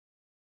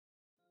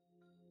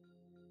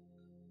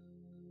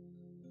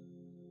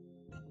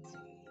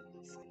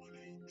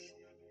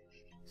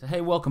So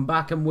hey, welcome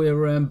back, and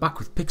we're back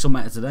with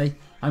Pixelmator today.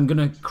 I'm going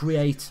to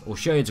create, or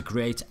show you to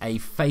create, a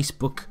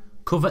Facebook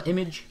cover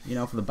image, you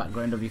know, for the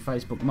background of your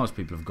Facebook. Most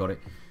people have got it.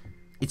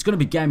 It's going to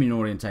be gaming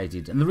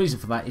orientated, and the reason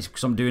for that is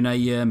because I'm doing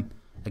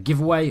a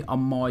giveaway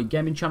on my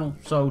gaming channel.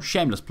 So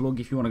shameless plug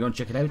if you want to go and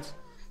check it out.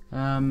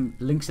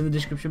 Links in the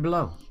description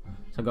below.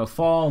 So go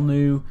File,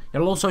 New.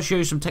 It'll also show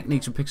you some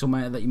techniques with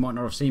Pixelmator that you might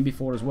not have seen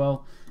before as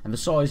well. And the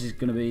size is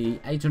going to be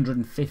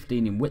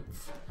 815 in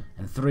width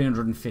and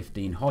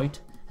 315 height.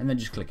 And then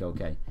just click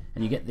OK,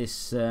 and you get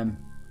this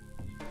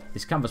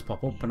this canvas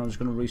pop up. And I'm just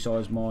going to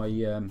resize my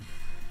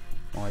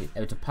my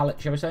outer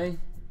palette, shall we say,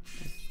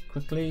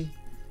 quickly.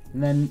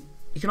 And then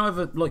you can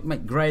either like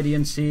make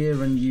gradients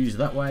here and use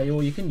that way,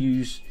 or you can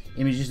use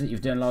images that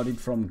you've downloaded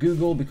from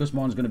Google, because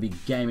mine's going to be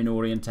gaming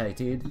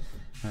orientated.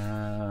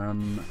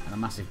 And a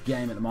massive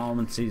game at the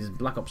moment is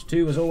Black Ops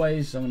 2 as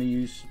always. So I'm going to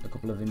use a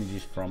couple of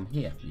images from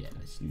here. Yeah,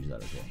 let's use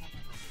that as well.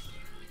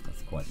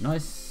 That's quite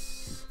nice.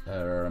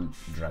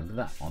 Drag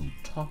that on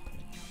top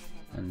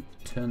and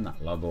turn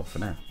that logo off for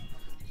now.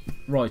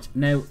 Right,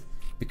 now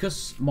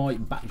because my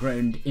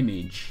background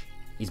image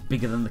is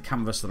bigger than the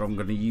canvas that I'm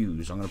going to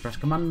use, I'm going to press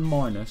Command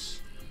minus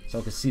so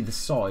I can see the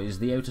size,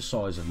 the outer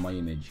size of my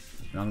image,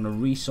 and I'm going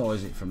to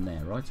resize it from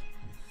there, right?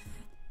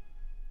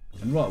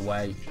 And right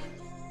away,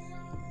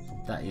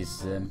 that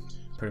is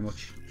pretty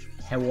much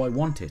how I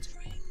want it.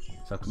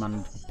 So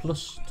Command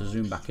plus to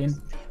zoom back in,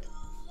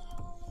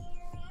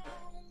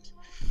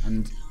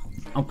 and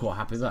I'm quite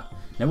happy with that.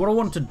 Now what I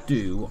want to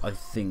do, I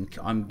think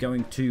I'm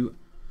going to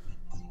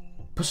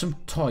put some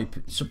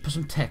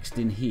text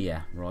in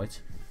here,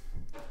 right?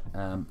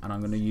 And I'm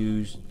going to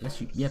use,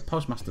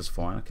 Postmaster's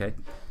fine, okay.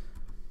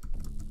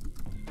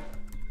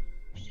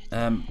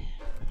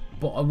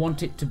 But I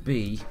want it to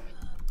be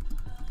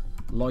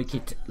like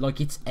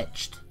it's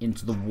etched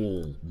into the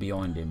wall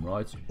behind him,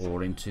 right?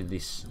 Or into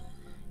this,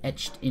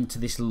 etched into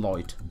this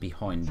light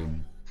behind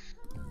him.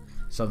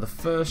 So the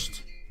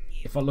first,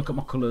 if I look at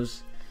my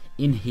colours,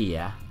 in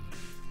here,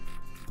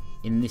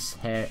 in this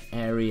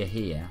area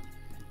here,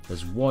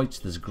 there's whites,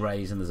 there's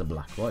greys, and there's a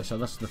black, right? So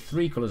that's the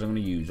three colours I'm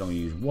going to use. I'm going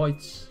to use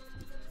whites,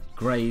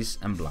 greys,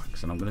 and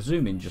blacks, and I'm going to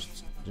zoom in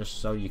just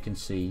so you can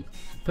see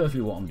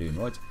perfectly what I'm doing,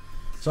 right?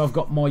 So I've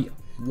got my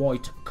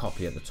white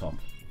copy at the top,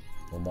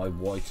 or my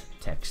white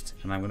text,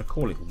 and I'm going to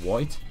call it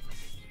white,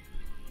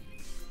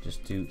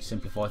 just to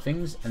simplify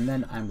things. And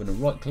then I'm going to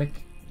right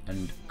click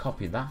and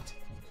copy that.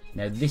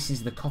 Now this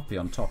is the copy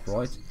on top,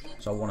 right?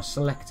 So I want to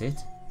select it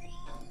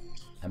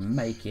and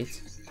make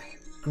it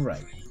grey,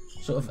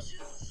 sort of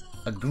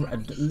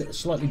a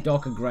slightly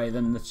darker grey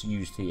than that's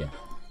used here.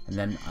 And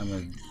then I'm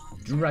going to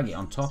drag it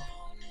on top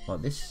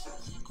like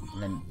this,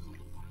 and then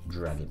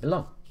drag it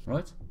below,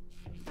 right?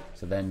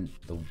 So then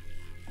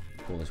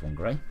call this one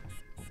grey.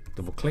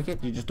 Double click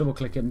it. You just double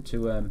click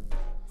into, and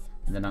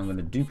then I'm going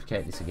to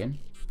duplicate this again,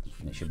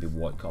 and it should be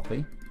white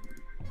copy.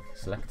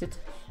 Select it,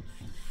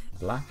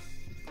 black.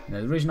 Now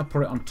the reason I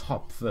put it on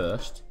top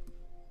first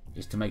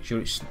is to make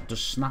sure it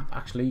does snap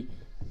actually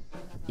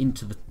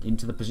into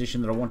the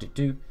position that I want it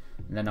to,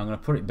 and then I'm going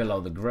to put it below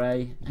the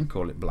grey and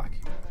call it black,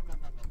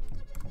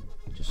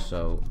 just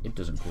so it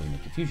doesn't cause any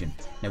confusion.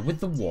 Now with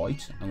the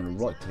white, I'm going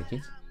to right click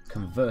it,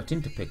 convert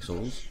into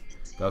pixels,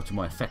 go to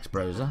my effects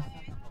browser,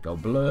 go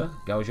blur,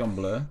 gauge on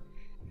blur,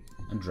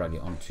 and drag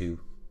it onto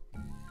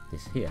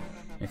this here.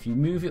 And if you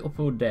move it up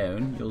or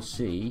down, you'll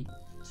see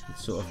it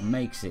sort of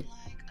makes it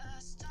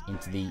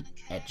into the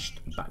etched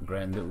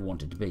background that we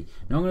want it to be.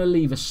 Now I'm going to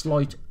leave a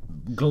slight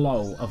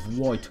glow of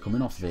white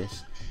coming off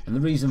this, and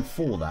the reason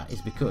for that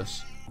is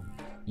because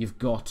you've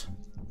got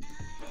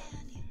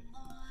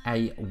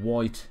a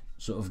white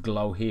sort of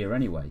glow here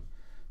anyway.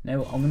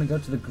 Now I'm going to go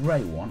to the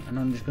grey one, and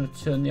I'm just going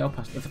to turn the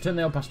opacity. If I turn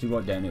the opacity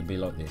right down, it'll be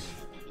like this.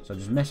 So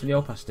just mess with the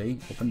opacity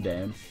up and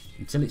down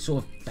until it's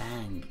sort of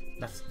bang.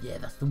 That's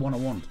the one I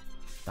want.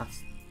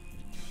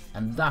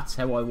 That's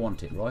how I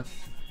want it, right?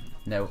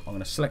 Now I'm going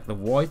to select the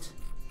white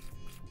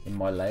in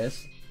my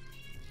layers,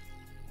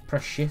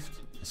 press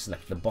shift and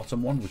select the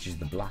bottom one, which is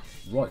the black,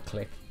 right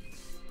click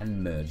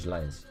and merge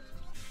layers.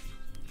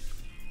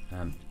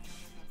 I'm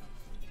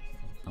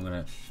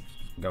going to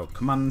go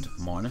Command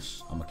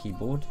minus on my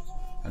keyboard,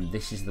 and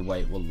this is the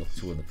way it will look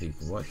to other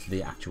people, right? To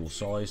the actual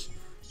size,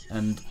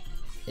 and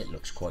it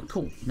looks quite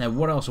cool. Now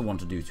what else I want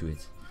to do to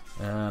it,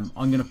 I'm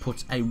going to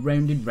put a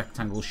rounded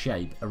rectangle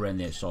shape around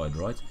the outside,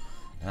 right?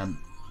 And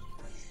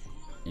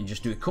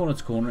just do it corner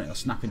to corner, it'll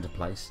snap into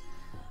place.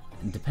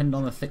 And depending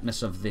on the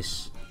thickness of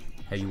this,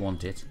 how you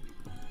want it,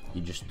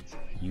 you just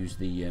use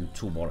the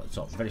toolbar at the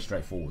top. Very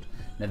straightforward.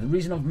 Now the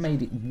reason I've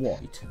made it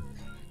white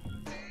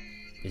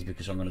is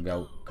because I'm going to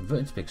go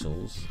convert into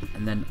pixels,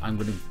 and then I'm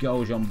going to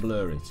gauge on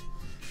blur it,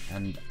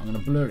 and I'm going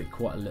to blur it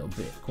quite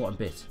a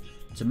bit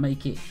to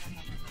make it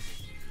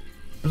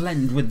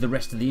blend with the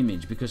rest of the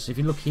image, because if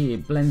you look here,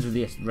 it blends with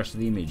the rest of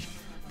the image.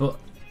 But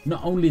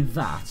not only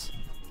that,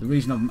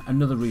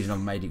 another reason I've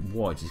made it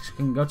white is I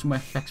can go to my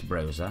effects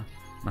browser,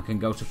 and I can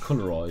go to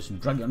Colorize and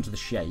drag it onto the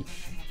shape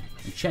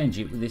and change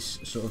it with this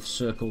sort of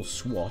circle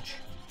swatch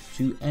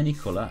to any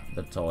colour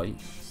that I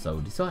so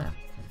desire.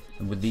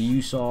 And with the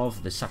use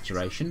of the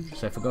saturation,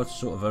 so if I go to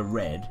sort of a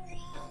red,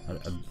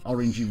 an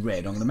orangey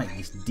red, I'm going to make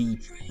this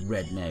deep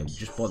red now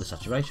just by the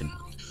saturation.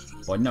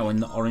 By knowing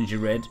that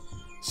orangey red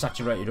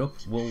saturated up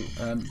will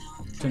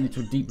turn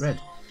into a deep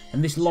red.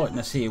 And this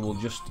lightness here will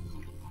just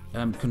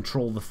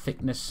control the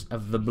thickness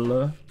of the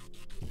blur.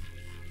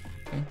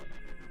 Okay.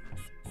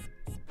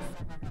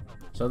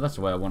 So that's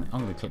the way I want it.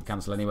 I'm going to click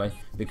cancel anyway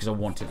because I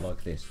want it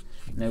like this.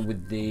 Now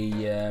with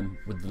the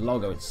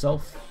logo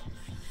itself,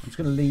 I'm just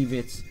going to leave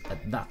it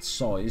at that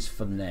size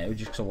for now,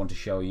 just because I want to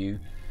show you.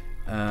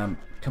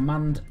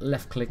 Command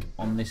left click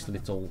on this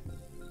little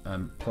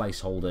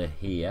placeholder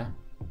here,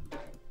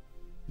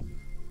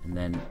 and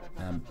then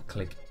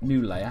click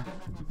new layer,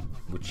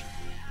 which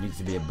needs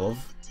to be above.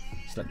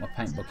 Select my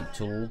paint bucket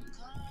tool,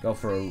 go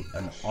for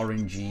an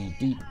orangey,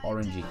 deep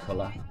orangey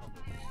colour,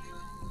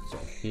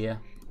 sort of here.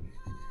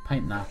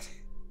 Paint that.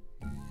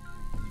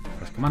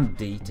 Press Command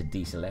D to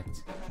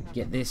deselect.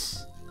 Get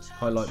this.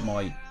 Highlight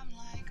my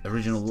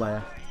original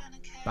layer.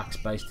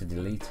 Backspace to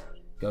delete.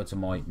 Go to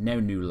my now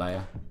new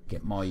layer.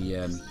 Get my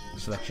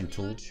selection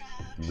tool.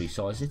 And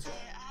resize it.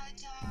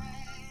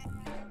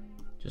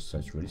 Just so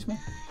it's really small.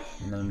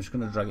 And then I'm just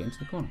going to drag it into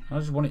the corner. I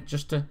just want it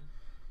just to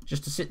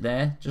sit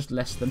there, just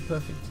less than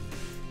perfect.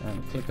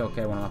 Click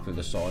OK when I'm happy with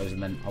the size,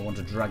 and then I want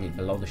to drag it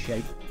below the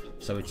shape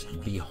so it's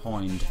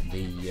behind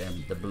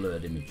the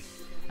blurred image.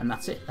 And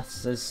that's it.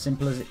 That's as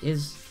simple as it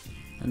is.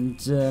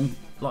 And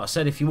like I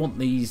said, if you want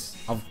these,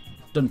 I've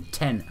done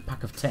a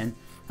pack of 10,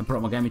 and put it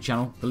on my gaming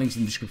channel. The link's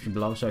in the description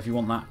below. So if you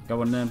want that,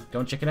 go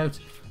and check it out.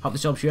 Hope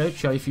this helps you out,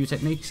 show you a few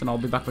techniques, and I'll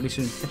be back pretty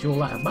soon. Catch you all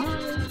later.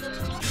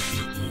 Bye.